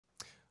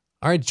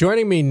All right,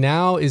 joining me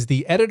now is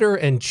the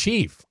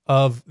editor-in-chief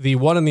of the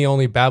one and the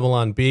only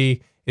Babylon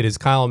Bee. It is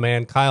Kyle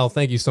Mann. Kyle,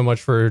 thank you so much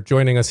for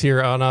joining us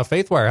here on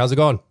Faithwire. How's it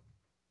going?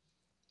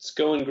 It's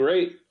going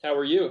great. How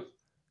are you?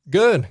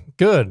 Good,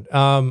 good.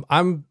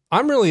 I'm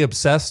really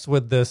obsessed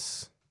with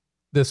this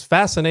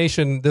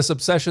fascination, this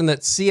obsession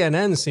that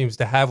CNN seems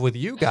to have with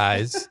you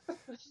guys.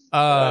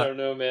 I don't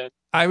know, man.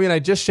 I mean, I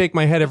just shake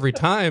my head every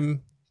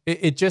time.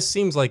 It just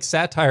seems like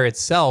satire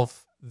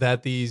itself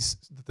that the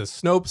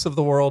Snopes of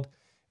the world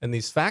and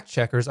these fact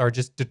checkers are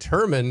just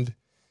determined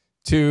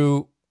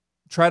to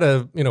try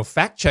to,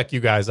 fact check you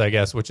guys, I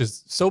guess, which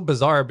is so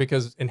bizarre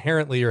because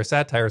inherently you're a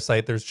satire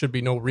site. There should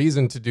be no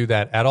reason to do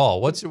that at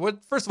all.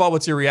 First of all,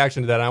 what's your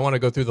reaction to that? I want to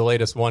go through the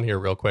latest one here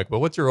real quick,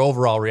 but what's your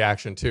overall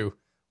reaction to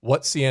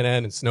what CNN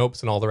and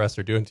Snopes and all the rest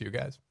are doing to you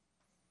guys?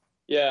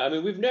 Yeah, I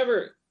mean, we've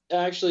never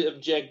actually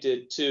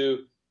objected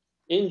to,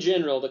 in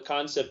general, the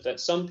concept that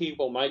some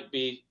people might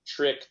be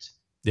tricked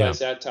by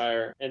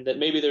satire, and that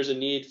maybe there's a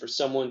need for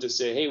someone to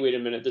say, "Hey, wait a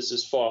minute, this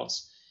is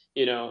false,"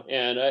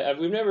 And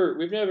we've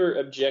never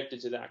objected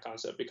to that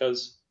concept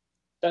because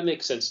that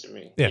makes sense to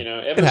me. Yeah,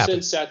 Ever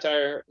since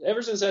satire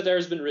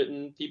has been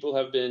written,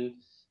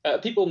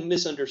 people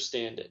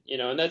misunderstand it.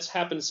 And that's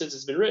happened since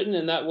it's been written,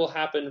 and that will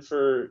happen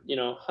for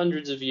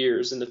hundreds of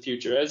years in the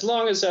future. As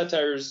long as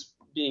satire is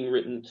being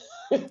written,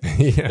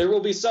 there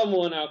will be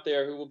someone out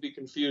there who will be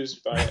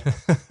confused by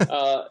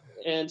it.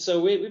 And so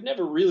we've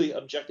never really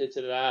objected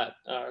to that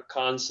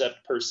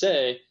concept per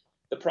se.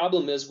 The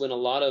problem is when a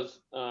lot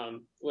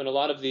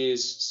of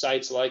these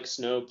sites like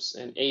Snopes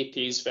and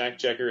AP's fact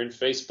checker and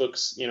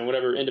Facebook's,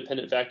 whatever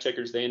independent fact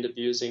checkers they end up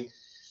using,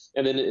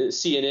 and then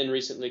CNN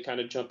recently kind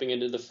of jumping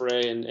into the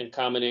fray and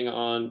commenting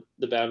on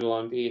the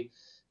Babylon Bee.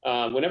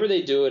 Whenever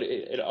they do it,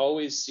 it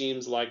always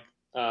seems like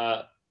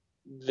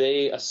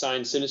they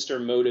assign sinister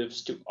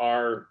motives to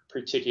our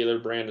particular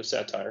brand of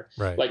satire.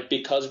 Right. Like,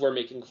 because we're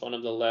making fun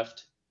of the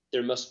left,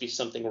 there must be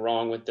something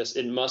wrong with this.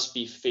 It must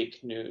be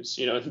fake news.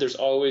 There's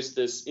always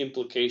this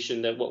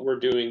implication that what we're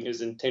doing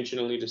is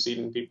intentionally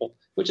deceiving people,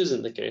 which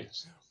isn't the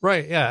case.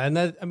 Right. Yeah. And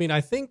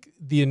I think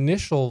the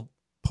initial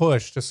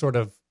push to sort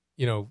of,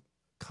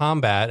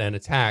 combat and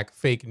attack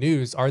fake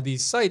news are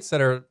these sites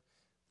that are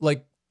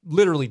like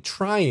literally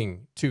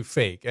trying to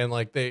fake. And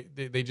like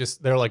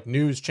they're like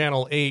News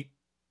Channel 8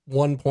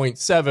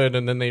 1.7,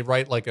 and then they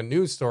write like a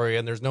news story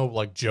and there's no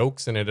like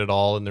jokes in it at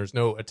all, and there's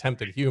no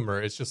attempted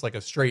humor. It's just like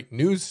a straight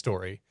news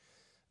story.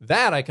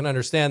 That I can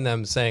understand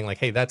them saying like,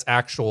 hey, that's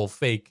actual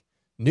fake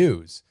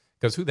news,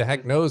 because who the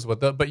heck knows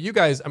but you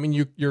guys, I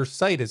mean, your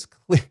site is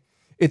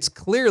it's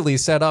clearly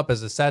set up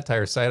as a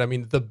satire site. I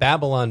mean, the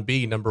Babylon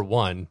Bee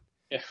 #1.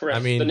 Yeah, right. I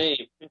mean,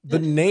 the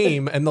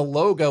name and the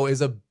logo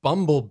is a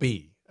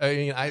bumblebee. I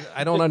mean,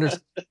 I don't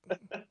understand.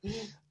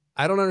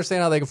 I don't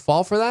understand how they can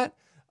fall for that.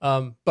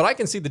 But I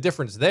can see the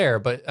difference there.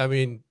 But I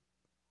mean,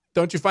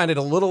 don't you find it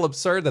a little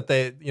absurd that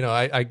they,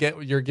 I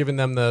get you're giving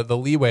them the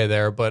leeway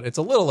there, but it's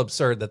a little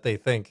absurd that they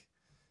think,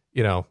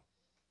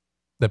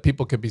 that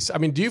people could be. I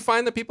mean, do you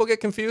find that people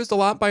get confused a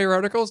lot by your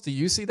articles? Do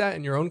you see that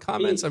in your own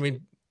comments? I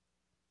mean,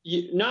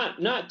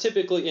 not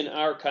typically in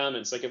our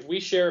comments. Like if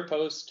we share a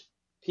post,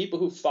 people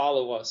who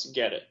follow us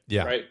get it.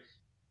 Yeah. Right.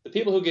 The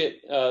people who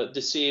get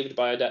deceived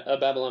by a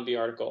Babylon Bee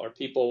article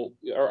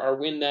are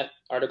when that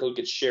article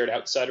gets shared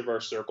outside of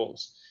our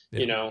circles.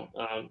 Yeah.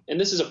 And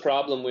this is a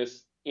problem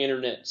with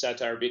internet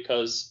satire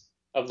because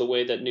of the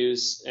way that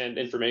news and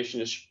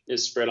information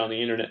is spread on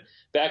the internet.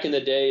 Back in the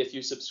day, if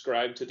you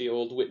subscribed to the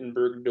old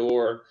Wittenberg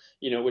Door,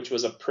 which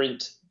was a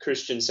print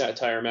Christian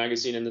satire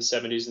magazine in the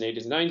 70s and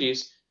 80s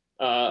and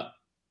 90s,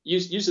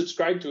 you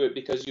subscribed to it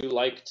because you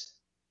liked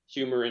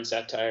humor and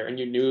satire, and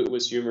you knew it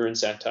was humor and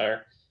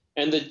satire.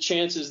 And the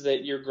chances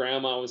that your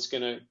grandma was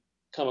going to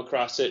come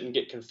across it and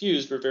get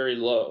confused were very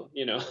low,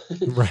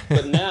 Right.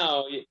 But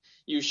now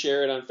you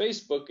share it on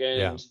Facebook,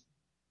 and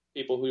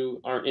people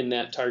who aren't in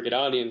that target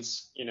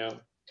audience,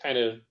 kind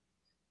of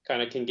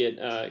can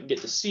get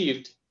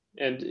deceived.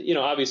 And,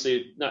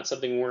 obviously not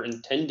something we're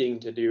intending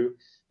to do,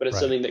 but it's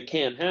something that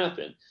can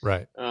happen.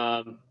 Right.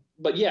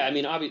 But yeah, I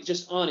mean, obviously,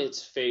 just on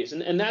its face,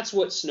 and that's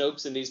what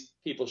Snopes and these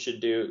people should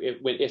do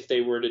if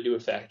they were to do a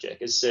fact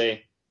check, is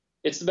say,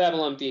 it's the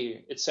Babylon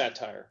Bee, it's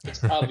satire.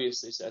 It's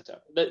obviously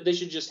satire. They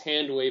should just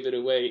hand wave it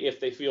away if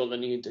they feel the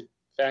need to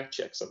fact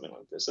check something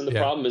like this. And the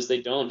problem is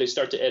they don't. They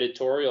start to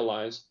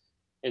editorialize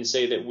and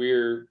say that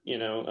we're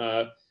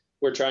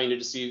trying to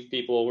deceive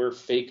people, we're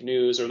fake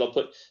news, or they'll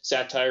put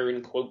satire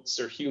in quotes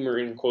or humor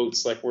in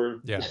quotes, like we're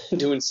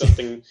doing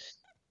something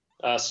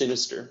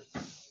sinister.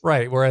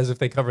 Right. Whereas if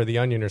they cover The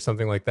Onion or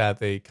something like that,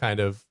 they kind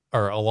of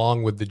are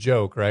along with the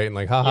joke, right? And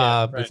like,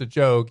 haha, it's a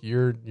joke.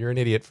 You're an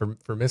idiot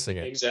for missing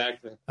it.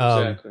 Exactly.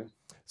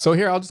 So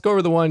here, I'll just go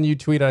over the one you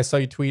tweeted. I saw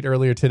you tweet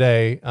earlier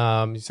today.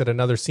 You said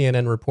another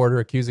CNN reporter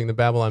accusing the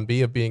Babylon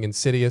Bee of being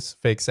insidious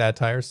fake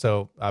satire.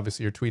 So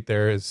obviously your tweet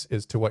there is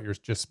to what you're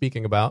just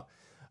speaking about.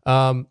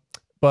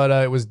 But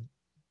it was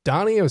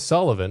Donnie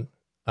O'Sullivan,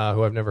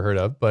 who I've never heard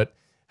of, but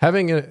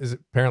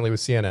apparently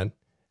with CNN,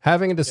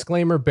 Having a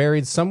disclaimer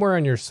buried somewhere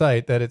on your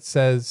site that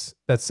says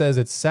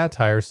it's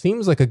satire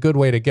seems like a good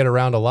way to get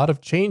around a lot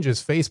of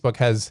changes Facebook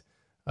has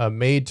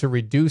made to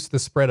reduce the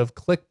spread of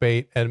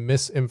clickbait and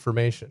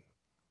misinformation.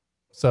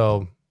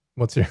 So,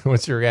 what's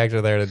your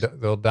reaction there to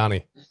the old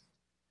Donnie?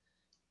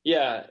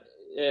 Yeah,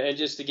 and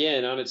just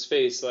again on its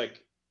face,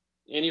 like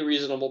any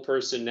reasonable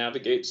person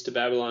navigates to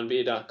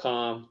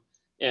babylonbee.com,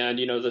 and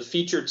the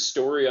featured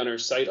story on our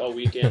site all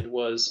weekend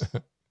was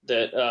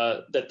that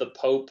the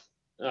Pope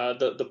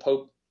the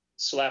Pope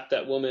slapped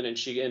that woman and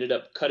she ended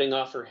up cutting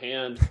off her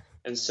hand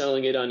and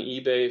selling it on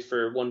eBay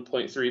for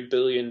 $1.3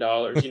 billion.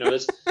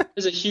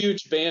 There's a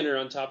huge banner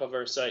on top of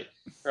our site,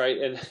 right?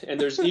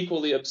 And there's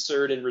equally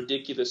absurd and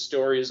ridiculous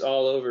stories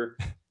all over.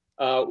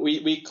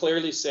 We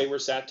clearly say we're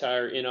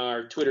satire in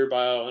our Twitter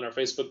bio, in our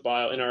Facebook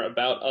bio, in our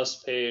About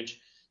Us page.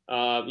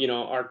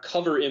 Our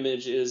cover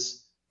image is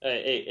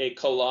a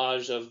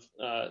collage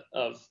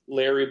of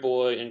Larry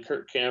Boy and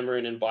Kirk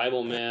Cameron and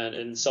Bible Man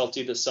and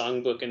Salty the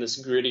Songbook and this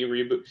gritty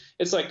reboot.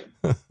 It's like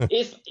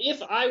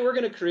if I were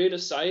going to create a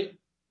site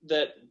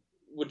that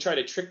would try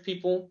to trick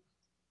people,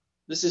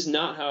 this is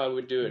not how I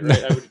would do it,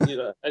 right? I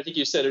would, I think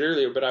you said it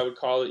earlier, but I would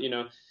call it,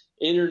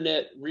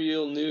 Internet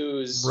Real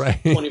News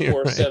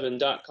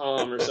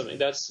 247.com or something.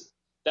 That's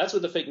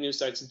what the fake news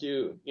sites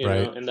do,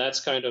 know, and that's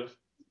kind of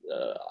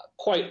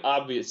quite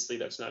obviously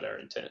that's not our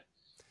intent.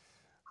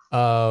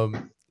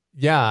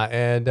 Yeah.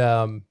 And,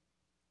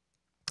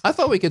 I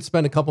thought we could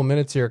spend a couple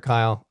minutes here,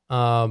 Kyle,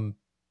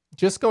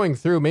 just going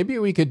through, maybe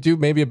we could do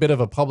maybe a bit of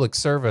a public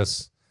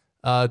service,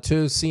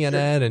 to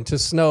CNN and to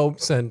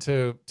Snopes and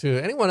to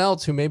anyone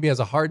else who maybe has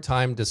a hard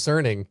time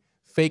discerning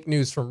fake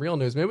news from real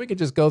news. Maybe we could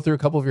just go through a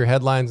couple of your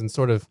headlines and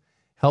sort of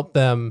help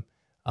them,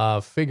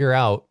 figure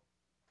out,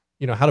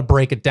 how to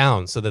break it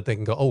down so that they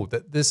can go, oh,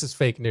 this is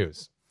fake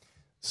news.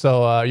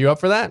 So, are you up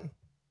for that?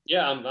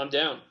 Yeah, I'm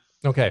down.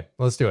 Okay,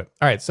 let's do it.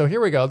 All right, so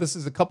here we go. This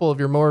is a couple of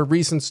your more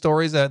recent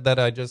stories that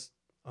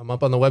I'm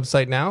up on the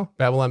website now,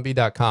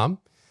 babylonbee.com.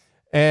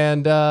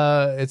 And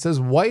it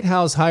says White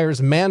House hires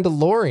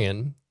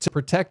Mandalorian to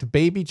protect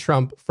baby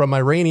Trump from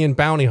Iranian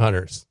bounty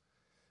hunters.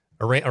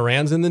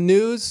 Iran's in the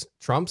news.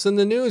 Trump's in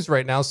the news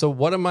right now. So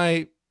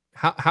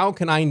how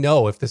can I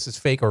know if this is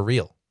fake or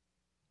real?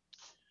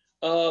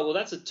 Well,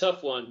 that's a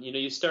tough one.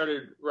 You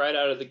started right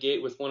out of the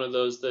gate with one of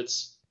those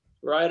that's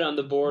right on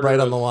the border. Right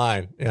on the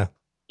line, yeah.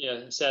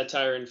 Yeah,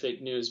 satire and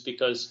fake news,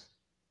 because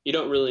you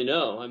don't really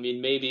know. I mean,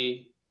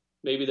 maybe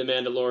the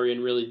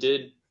Mandalorian really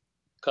did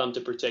come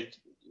to protect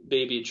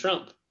baby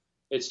Trump.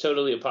 It's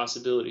totally a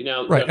possibility.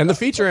 Now, right, and the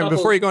feature image,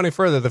 before you go any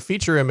further, the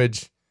feature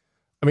image,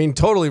 I mean,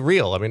 totally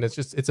real. I mean,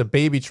 it's a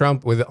baby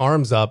Trump with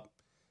arms up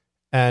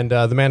and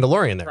the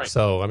Mandalorian there. Right.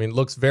 So, I mean, it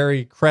looks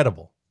very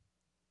credible.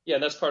 Yeah,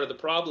 that's part of the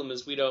problem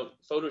is we don't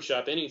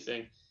Photoshop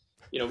anything.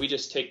 We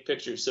just take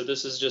pictures. So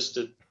this is just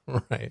a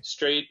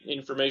straight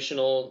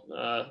informational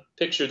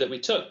picture that we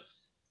took.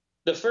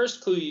 The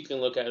first clue you can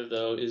look at,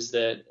 though, is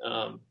that,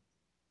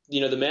 the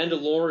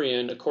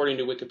Mandalorian, according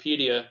to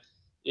Wikipedia,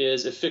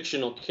 is a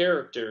fictional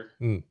character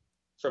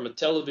from a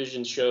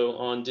television show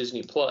on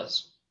Disney+.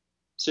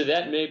 So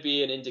that may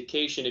be an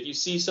indication. If you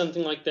see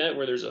something like that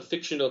where there's a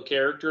fictional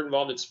character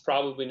involved, it's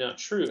probably not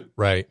true.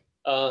 Right.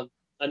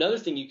 Another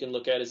thing you can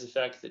look at is the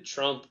fact that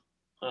Trump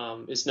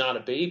is not a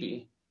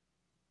baby.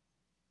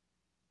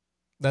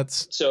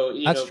 That's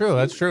true.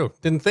 That's true.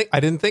 I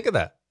didn't think of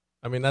that.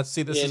 I mean, this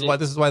is why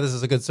this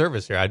is a good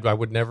service here. I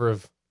would never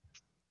have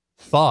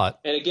thought.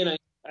 And again,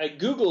 I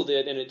Googled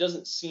it, and it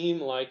doesn't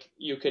seem like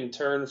you can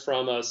turn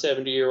from a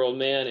 70-year-old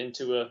man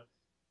into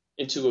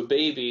a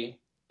baby.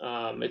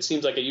 It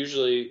seems like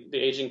usually the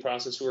aging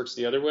process works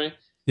the other way.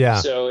 Yeah.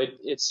 So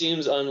it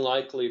seems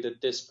unlikely that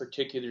this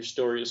particular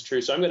story is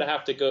true. So I'm going to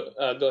have to go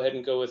ahead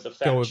and go with the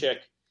fact check.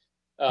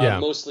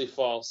 Mostly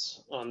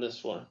false on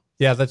this one.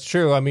 Yeah, that's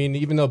true. I mean,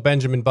 even though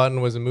Benjamin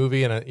Button was a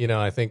movie, and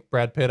I think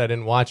Brad Pitt, I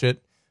didn't watch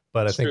it,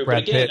 but I think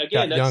Brad Pitt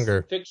got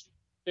younger.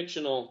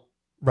 Fictional.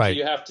 Right. So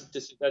you have to.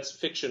 That's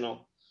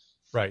fictional.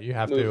 Right. You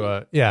have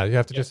to. You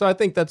have to. So I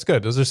think that's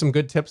good. Those are some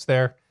good tips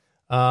there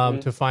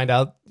to find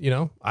out.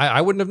 I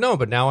wouldn't have known,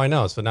 but now I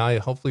know. So now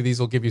hopefully these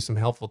will give you some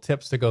helpful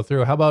tips to go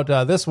through. How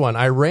about this one?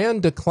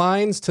 Iran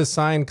declines to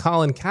sign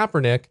Colin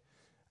Kaepernick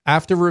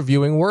after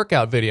reviewing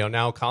workout video.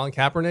 Now Colin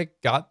Kaepernick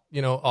got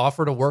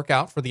offered a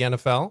workout for the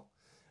NFL.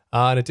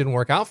 And it didn't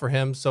work out for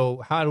him.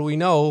 So how do we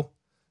know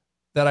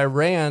that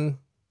Iran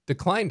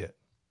declined it?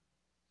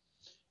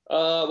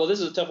 Well,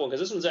 this is a tough one because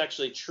this one's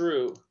actually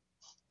true.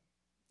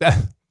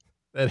 That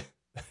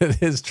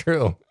is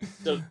true.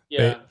 So,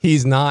 yeah.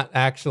 He's not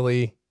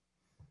actually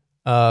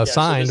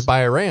signed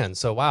by Iran.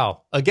 So,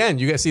 wow. Again,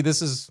 you guys see,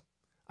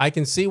 I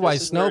can see why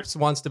Snopes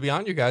wants to be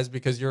on you guys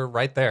because you're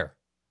right there.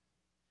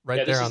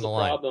 Right there on the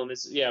line. The problem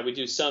is, we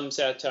do some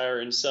satire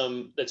and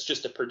some that's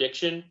just a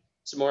prediction.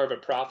 It's more of a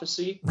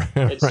prophecy.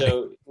 And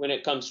so when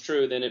it comes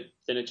true, then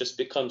it just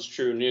becomes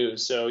true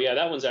news. So yeah,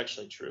 that one's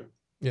actually true.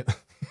 Yeah.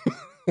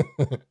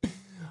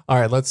 All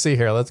right, let's see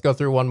here. Let's go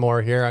through one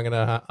more here. I'm going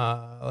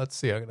to, let's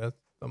see.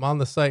 I'm on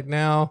the site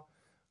now.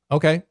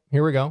 Okay,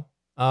 here we go.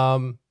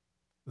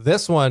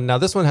 This one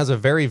has a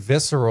very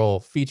visceral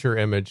feature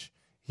image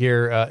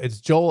here. It's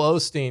Joel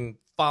Osteen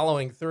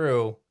following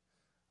through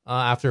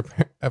after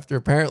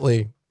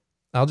apparently,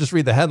 I'll just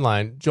read the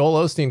headline.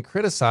 Joel Osteen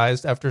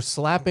criticized after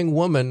slapping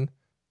woman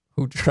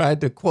who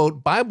tried to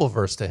quote Bible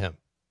verse to him.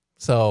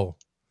 So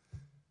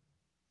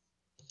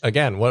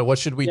again, what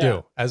should we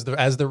do as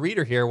the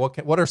reader here?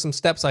 What are some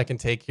steps I can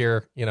take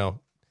here,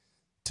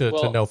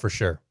 to know for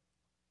sure?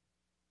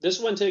 This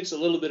one takes a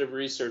little bit of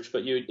research,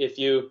 but if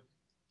you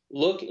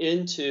look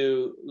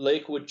into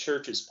Lakewood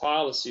Church's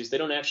policies, they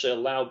don't actually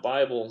allow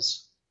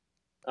Bibles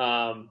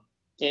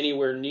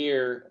anywhere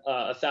near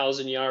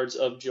 1,000 yards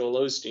of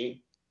Joel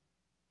Osteen.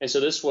 And so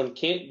this one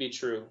can't be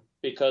true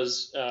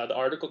because the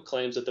article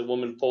claims that the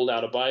woman pulled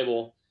out a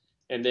Bible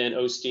and then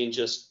Osteen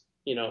just,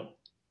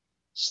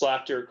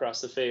 slapped her across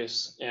the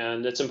face.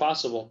 And it's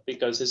impossible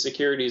because his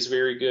security is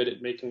very good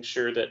at making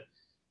sure that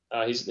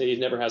he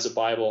never has a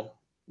Bible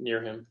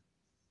near him.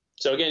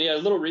 So again, a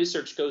little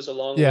research goes a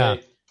long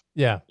way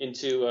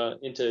into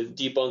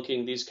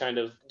debunking these kind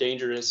of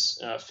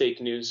dangerous fake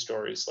news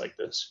stories like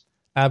this.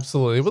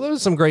 Absolutely. Well, those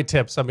are some great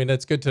tips. I mean,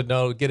 it's good to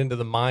know, get into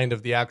the mind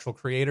of the actual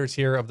creators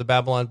here of the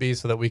Babylon Bee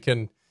so that we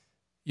can,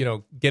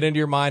 get into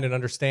your mind and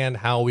understand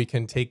how we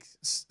can take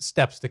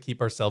steps to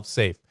keep ourselves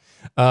safe.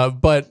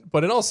 But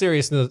in all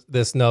seriousness,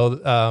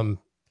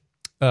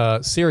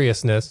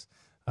 seriousness,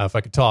 if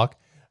I could talk,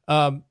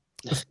 the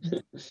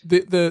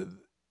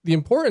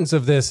importance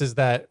of this is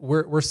that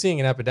we're seeing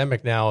an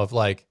epidemic now of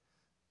like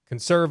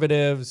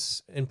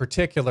conservatives in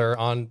particular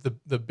on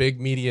the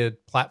big media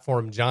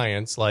platform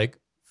giants like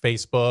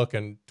Facebook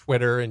and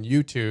Twitter and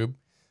YouTube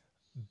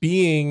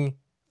being,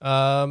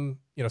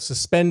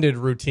 suspended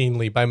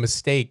routinely by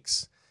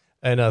mistakes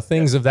and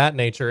things of that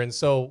nature. And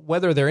so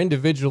whether they're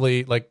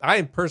individually, like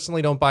I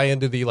personally don't buy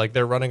into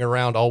they're running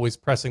around always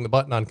pressing the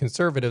button on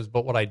conservatives.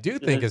 But what I do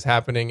think is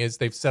happening is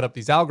they've set up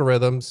these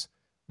algorithms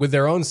with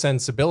their own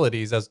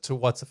sensibilities as to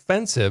what's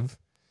offensive.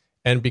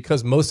 And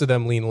because most of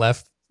them lean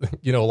left,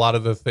 a lot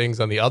of the things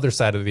on the other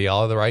side of the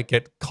aisle, the right,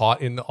 get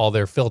caught in all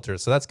their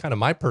filters. So that's kind of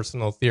my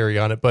personal theory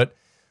on it. But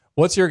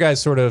what's your guys'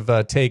 sort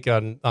of take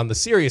on the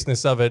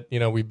seriousness of it?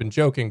 We've been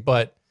joking,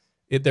 but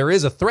there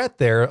is a threat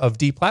there of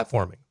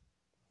deplatforming.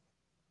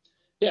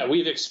 Yeah,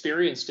 we've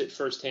experienced it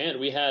firsthand.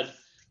 We had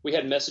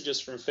messages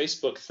from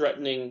Facebook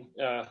threatening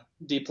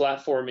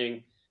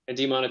deplatforming and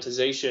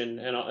demonetization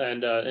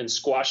and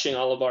squashing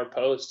all of our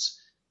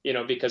posts,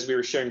 because we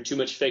were sharing too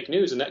much fake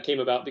news, and that came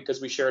about because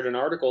we shared an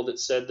article that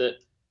said that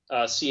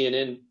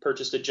CNN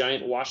purchased a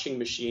giant washing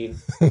machine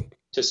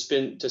to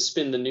spin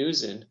the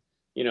news in,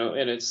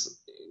 and it's.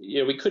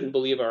 We couldn't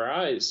believe our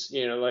eyes,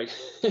 it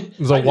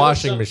was a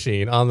washing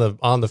machine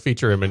on the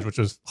feature image, which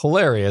was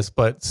hilarious,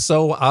 but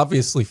so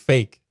obviously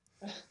fake.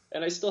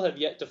 And I still have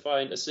yet to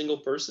find a single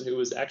person who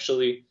was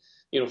actually,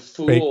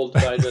 fooled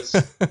by this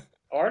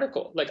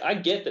article. Like I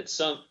get that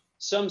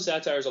some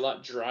satire is a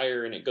lot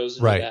drier and it goes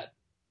into that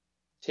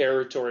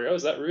territory. Oh,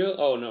 is that real?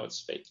 Oh no,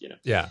 it's fake,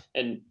 Yeah.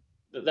 And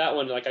that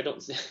one, I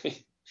don't,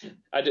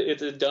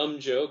 it's a dumb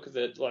joke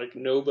that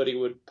nobody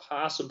would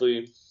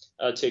possibly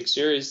take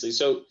seriously.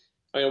 So,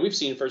 we've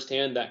seen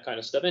firsthand that kind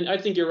of stuff. And I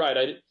think you're right.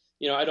 I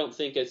don't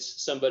think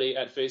it's somebody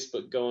at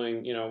Facebook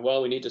going,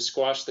 well, we need to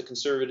squash the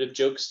conservative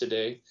jokes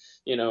today,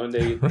 and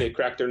they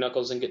crack their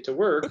knuckles and get to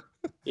work.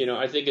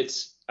 I think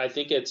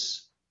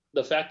it's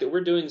the fact that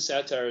we're doing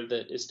satire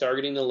that is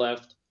targeting the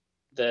left,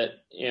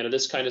 that,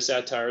 this kind of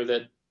satire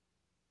that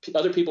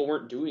other people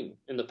weren't doing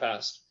in the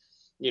past,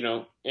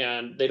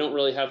 and they don't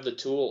really have the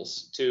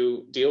tools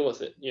to deal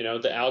with it.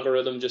 The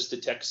algorithm just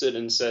detects it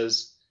and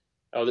says,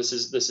 oh, this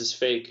is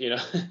fake.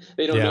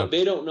 They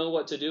don't know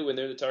what to do when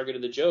they're the target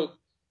of the joke.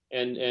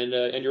 And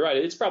you're right.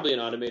 It's probably an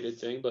automated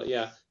thing, but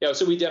yeah.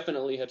 So we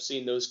definitely have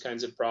seen those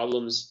kinds of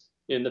problems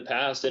in the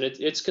past, and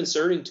it's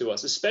concerning to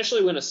us,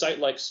 especially when a site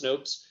like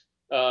Snopes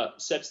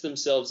sets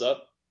themselves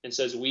up and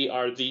says we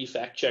are the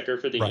fact checker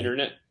for the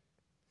internet.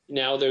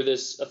 Now they're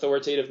this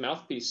authoritative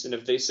mouthpiece, and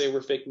if they say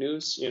we're fake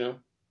news,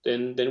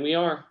 then we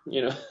are.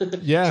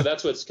 Yeah. So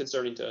that's what's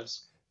concerning to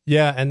us.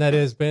 Yeah, and that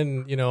has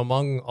been,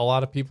 among a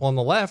lot of people on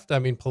the left. I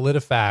mean,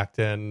 PolitiFact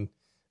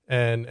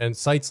and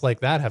sites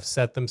like that have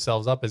set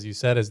themselves up, as you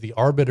said, as the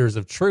arbiters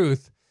of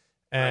truth,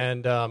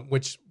 and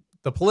which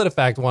the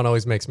PolitiFact one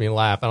always makes me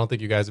laugh. I don't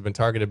think you guys have been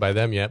targeted by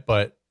them yet,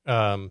 but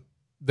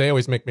they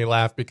always make me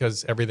laugh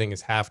because everything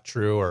is half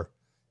true, or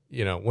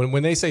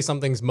when they say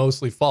something's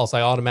mostly false,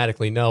 I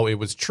automatically know it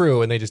was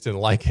true, and they just didn't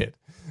like it.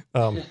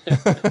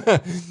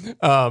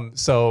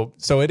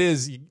 So it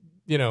is.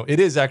 It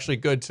is actually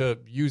good to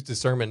use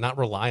discernment, not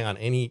rely on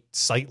any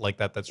site like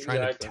that that's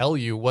trying to tell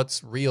you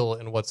what's real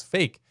and what's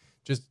fake.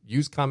 Just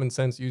use common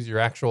sense, use your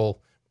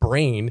actual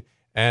brain.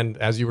 And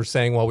as you were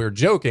saying while we were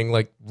joking,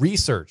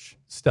 research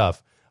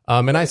stuff.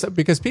 And I said,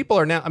 because people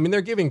are now,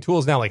 they're giving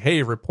tools now like,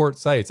 hey, report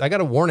sites. I got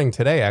a warning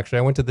today, actually.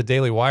 I went to the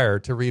Daily Wire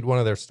to read one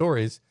of their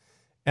stories,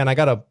 and I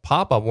got a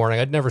pop-up warning.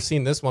 I'd never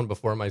seen this one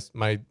before.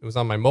 It was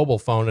on my mobile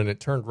phone, and it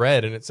turned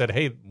red, and it said,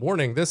 hey,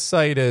 warning, this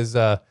site is,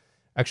 actually,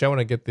 I want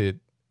to get the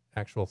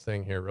actual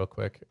thing here real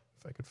quick,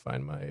 if I could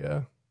find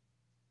my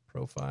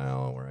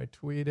profile where I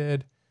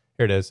tweeted.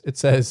 Here it is. It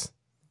says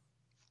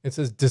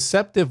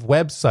deceptive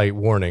website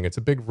warning. It's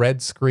a big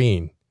red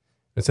screen.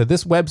 It said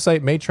this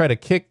website may try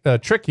to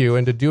trick you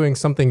into doing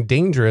something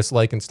dangerous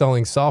like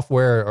installing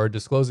software or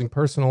disclosing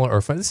personal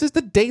or this is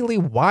the Daily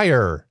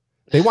Wire.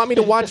 They want me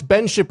to watch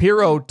Ben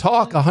Shapiro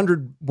talk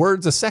 100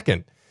 words a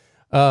second.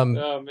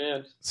 Oh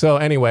man. So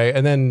anyway,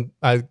 and then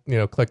I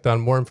clicked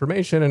on more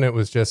information, and it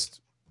was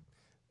just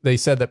they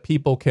said that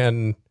people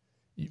can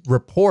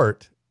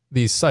report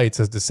these sites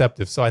as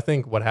deceptive. So I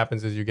think what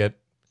happens is you get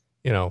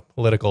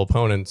political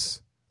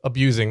opponents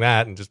abusing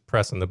that and just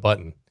pressing the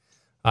button.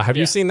 Have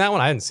you seen that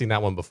one? I hadn't seen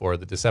that one before,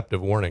 the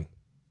deceptive warning.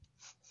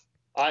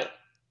 I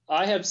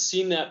have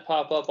seen that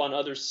pop up on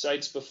other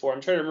sites before. I'm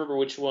trying to remember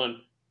which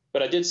one,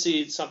 but I did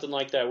see something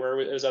like that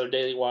where it was either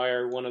Daily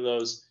Wire, one of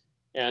those.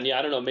 And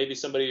I don't know, maybe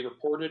somebody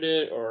reported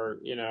it or,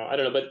 I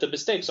don't know. But the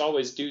mistakes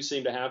always do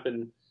seem to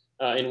happen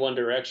in one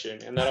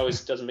direction. And that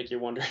always doesn't make you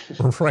wonder.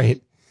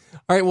 Right.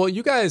 All right. Well,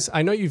 you guys,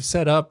 I know you've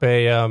set up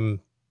a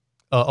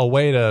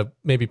way to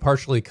maybe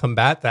partially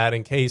combat that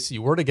in case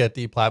you were to get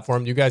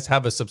deplatformed. You guys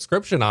have a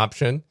subscription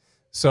option.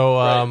 So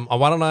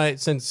why don't I,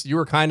 since you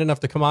were kind enough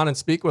to come on and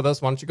speak with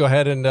us, why don't you go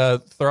ahead and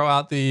throw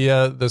out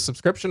the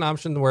subscription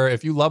option where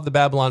if you love the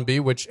Babylon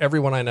Bee, which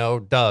everyone I know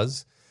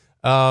does,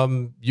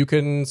 you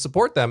can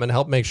support them and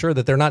help make sure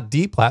that they're not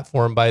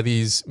deplatformed by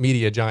these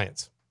media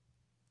giants.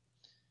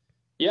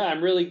 Yeah,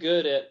 I'm really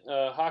good at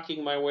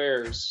hawking my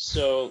wares.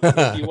 So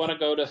if you want to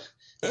go to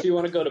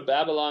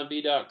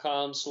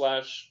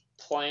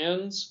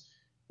babylonbee.com/plans,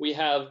 we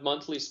have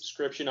monthly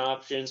subscription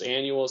options,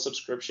 annual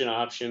subscription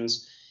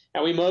options,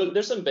 and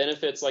there's some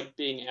benefits like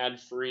being ad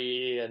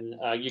free and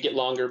you get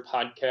longer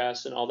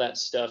podcasts and all that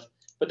stuff.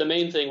 But the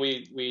main thing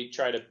we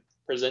try to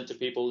present to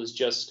people is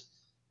just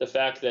the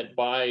fact that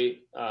by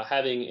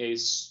having a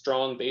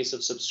strong base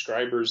of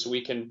subscribers,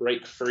 we can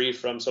break free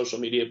from social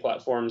media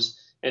platforms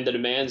and the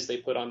demands they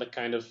put on the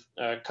kind of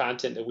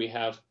content that we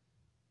have.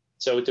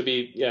 So to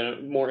be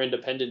more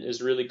independent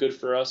is really good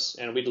for us,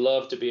 and we'd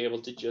love to be able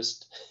to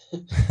just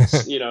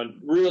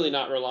really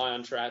not rely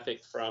on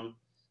traffic from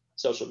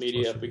social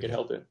media if we could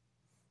help it.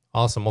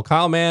 Awesome. Well,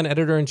 Kyle Mann,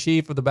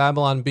 editor-in-chief of the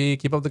Babylon Bee,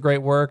 keep up the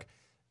great work.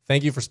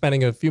 Thank you for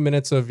spending a few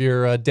minutes of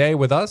your day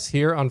with us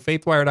here on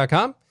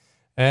faithwire.com.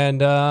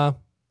 And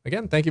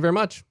again, thank you very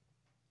much.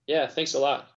 Yeah, thanks a lot.